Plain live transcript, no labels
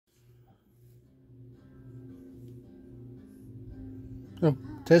Oh,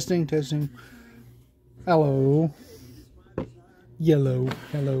 testing, testing. Hello. Yellow.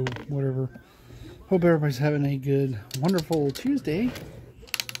 Hello. Whatever. Hope everybody's having a good, wonderful Tuesday.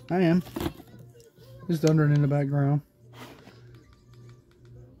 I am. Just thundering in the background.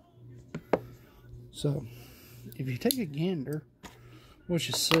 So, if you take a gander, what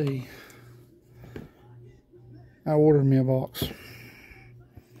you see, I ordered me a box.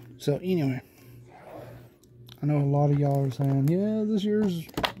 So, anyway. I know a lot of y'all are saying, yeah, this year's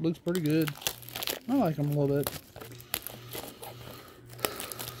looks pretty good. I like them a little bit.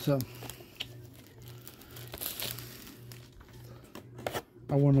 So,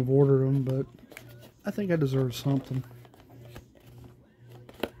 I wouldn't have ordered them, but I think I deserve something.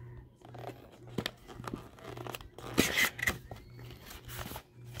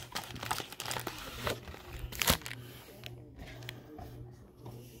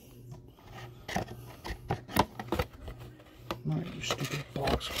 You stupid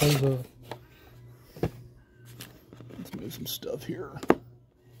box, close up. Let's move some stuff here.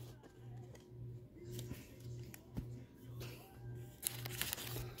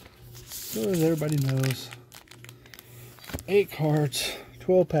 So as everybody knows, 8 cards,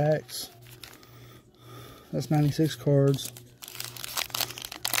 12 packs. That's 96 cards.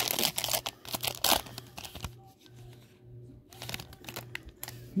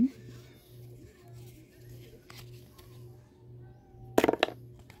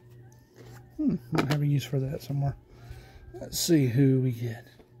 Might have a use for that somewhere. Let's see who we get.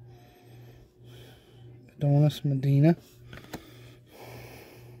 Adonis Medina.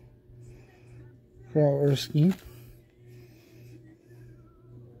 Carl Erskine.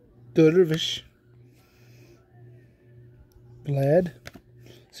 Dervish. Vlad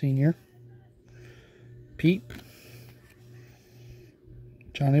Sr. Peep.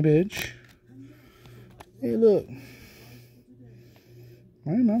 Johnny Bidge. Hey, look.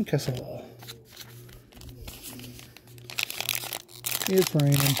 Raymond Kessel. It's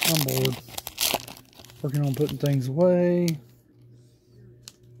raining. I'm bored. Working on putting things away.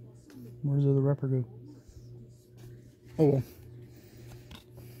 Where does the other wrapper go? Oh well.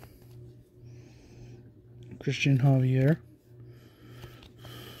 Christian Javier.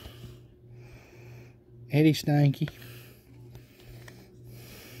 Eddie Stanky.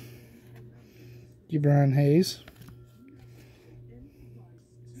 Brian Hayes.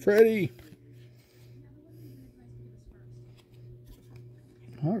 Freddie.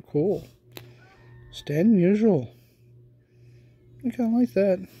 Oh, cool. Stan Musial. I kind of like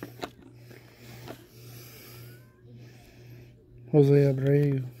that. Jose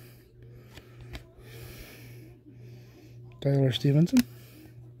Abreu. Tyler Stevenson.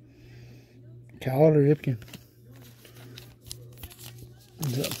 Cal Ripken.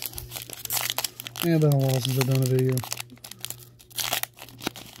 So, yeah, it's been a while since I've done a video.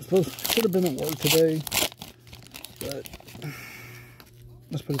 Could have been at work today, but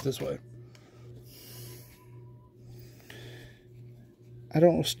let's put it this way. I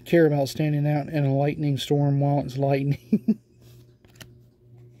don't care about standing out in a lightning storm while it's lightning.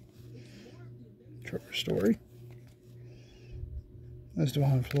 Trevor Story. That's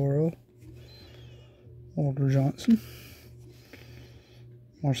Devon Floro. Walter Johnson.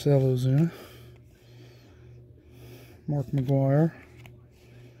 Marcell Ozuna. Mark McGuire.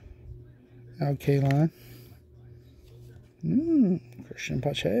 Al Kaline. Christian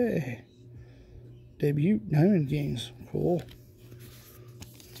Pache. Debut Diamond Kings. Cool.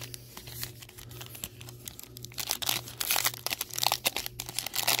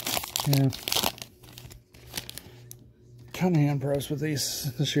 Yeah. Kind of impressed with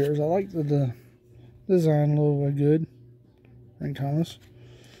these this year's. I like the design a little bit good. Frank Thomas.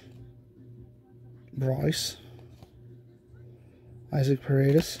 Bryce. Isaac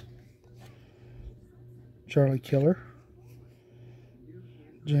Paredes. Charlie Killer.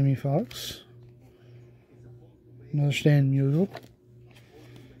 Jamie Foxx. Another Stan Musial.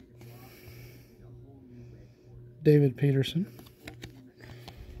 David Peterson.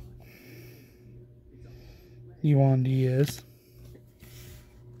 Yuan Diaz.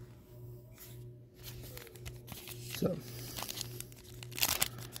 So,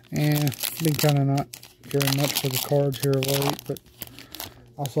 and been kind of not caring much for the cards here of late, but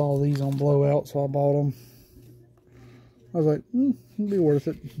I saw these on Blowout, so I bought them. I was like, it'll be worth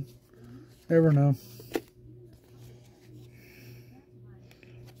it. Never know.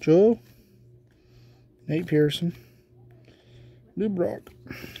 Joe. Nate Pearson. Lou Brock.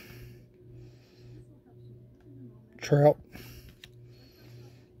 Trout.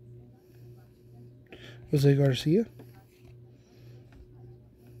 Jose Garcia.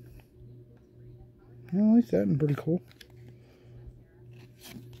 I like that one, pretty cool.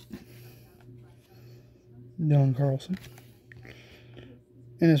 Dylan Carlson.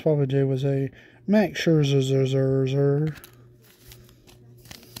 And his Papa J was a Max Scherzer.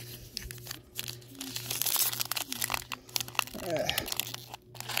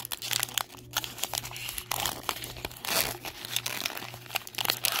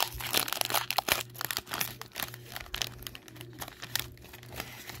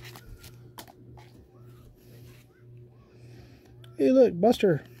 Hey, look,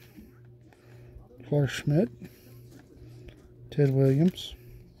 Buster. Clark Schmidt. Ted Williams.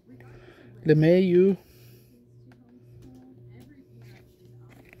 LeMayu.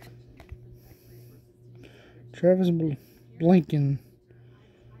 Travis Blankenhorn.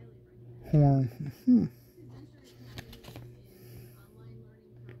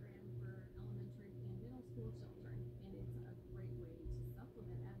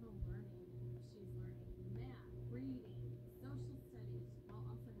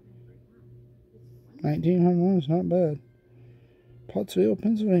 $19 home runs, not bad. Pottsville,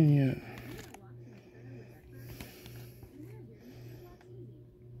 Pennsylvania.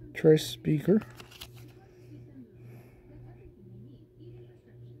 Trace Speaker.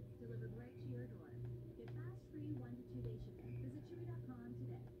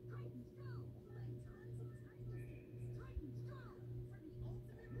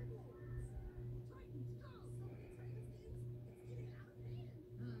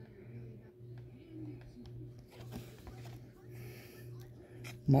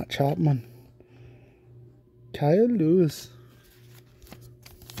 Matt Chapman. Kyle Lewis.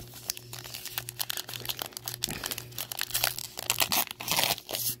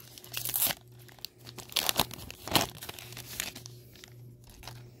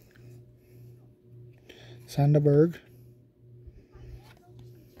 Sandberg.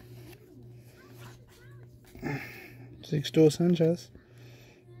 Sixto Sanchez.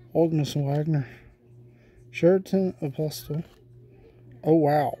 Agnes Wagner. Sheraton Apostle. Oh,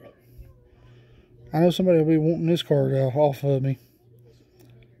 wow. I know somebody will be wanting this card off of me.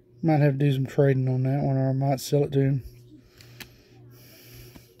 Might have to do some trading on that one, or I might sell it to him.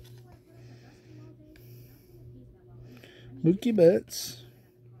 Mookie Betts.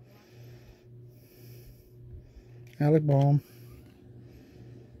 Alec Baum.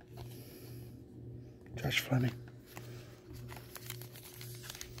 Josh Fleming.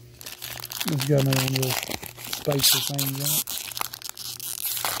 It's got another one of those spicer things on it.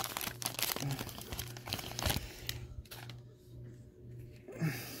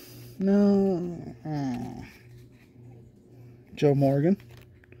 No. Joe Morgan.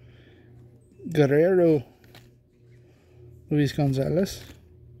 Guerrero. Luis Gonzalez.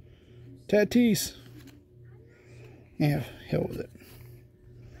 Tatis. Yeah, hell with it.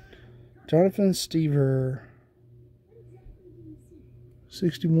 Jonathan Stever.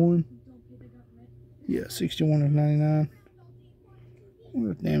 61. Yeah, 61 of 99. I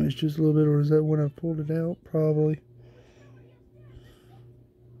wonder if damaged just a little bit, or is that when I pulled it out? Probably.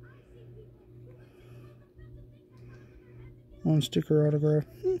 One sticker autograph.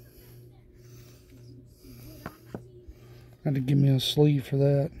 Had to give me a sleeve for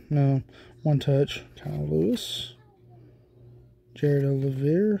that. No, one touch. Kyle Lewis. Jared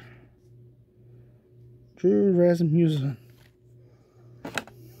Olivier. Drew Rasmussen.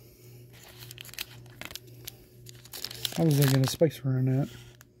 I was thinking of space around that,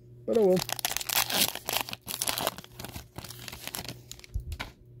 but oh well.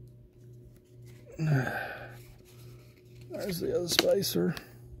 There's the other spacer.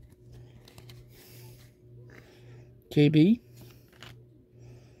 KB.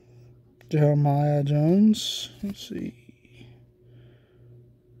 Jeremiah Jones. Let's see.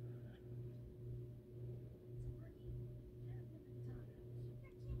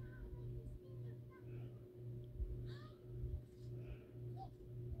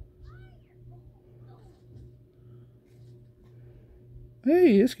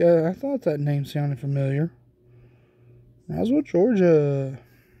 Hey, this guy, I thought that name sounded familiar. Roswell, Georgia.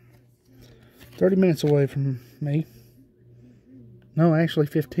 30 minutes away from me. No, actually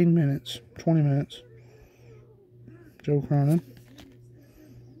 15 minutes. 20 minutes. Joe Cronin.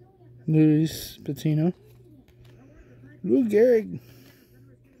 Luis Patino. Lou Gehrig.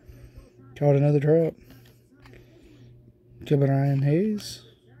 Caught another trout. Ryan Hayes.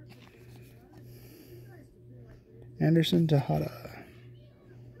 Anderson Tejada.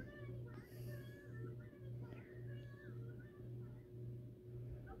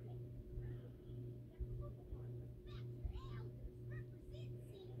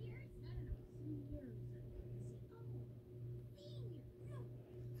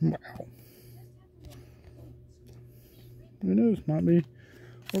 Wow. Who knows? Might be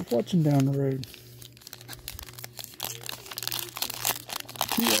worth watching down the road.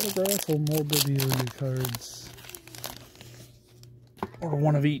 2 autographs or memorabilia cards. Or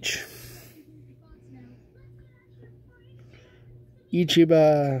one of each.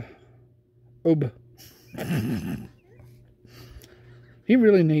 Ichiba Oba. He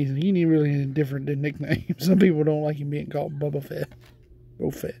really needs a different nickname. Some people don't like him being called Boba Fett.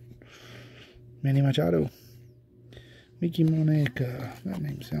 Boba Fett. Manny Machado. Mickey Monica. That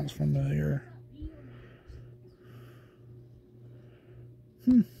name sounds familiar.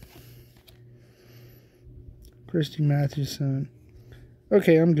 Christy Mathewson.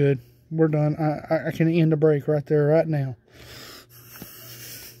 Okay, I'm good. We're done. I can end the break right there, right now.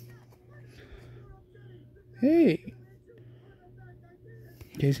 Hey.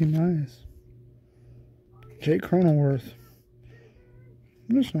 Casey Mize. Jake Cronenworth.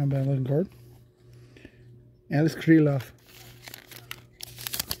 That's not a bad looking card. Alex Krylov.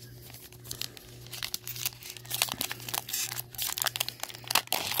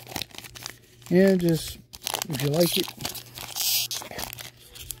 And just, if you like it,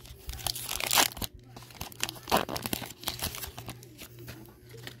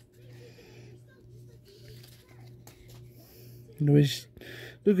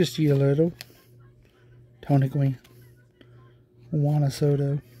 Lucas Giolito, Tony Gwynn, Juana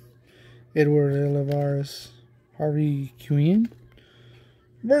Soto, Edward Olivares, Harvey Quinn,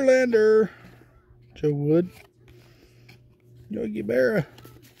 Verlander, Joe Wood, Yogi Berra.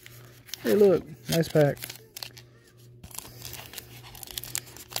 Hey, look, nice pack.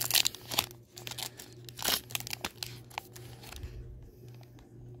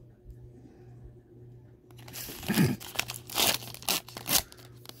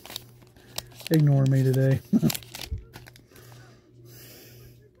 Ignore me today.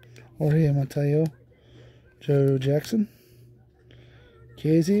 Jorge Mateo, Joe Jackson,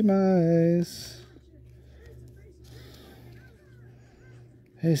 Casey Mize,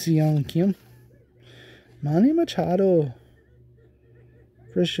 Young Kim, Manny Machado,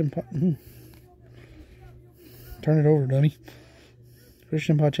 Christian turn it over, dummy.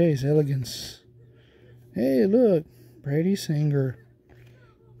 Christian Pache's Elegance. Hey, look, Brady Singer,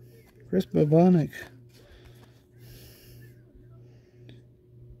 Chris Bobonic,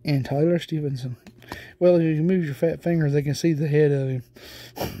 and Tyler Stevenson. Well, if you move your fat fingers, they can see the head of him.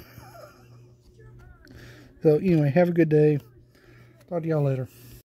 So, anyway, have a good day. Talk to y'all later.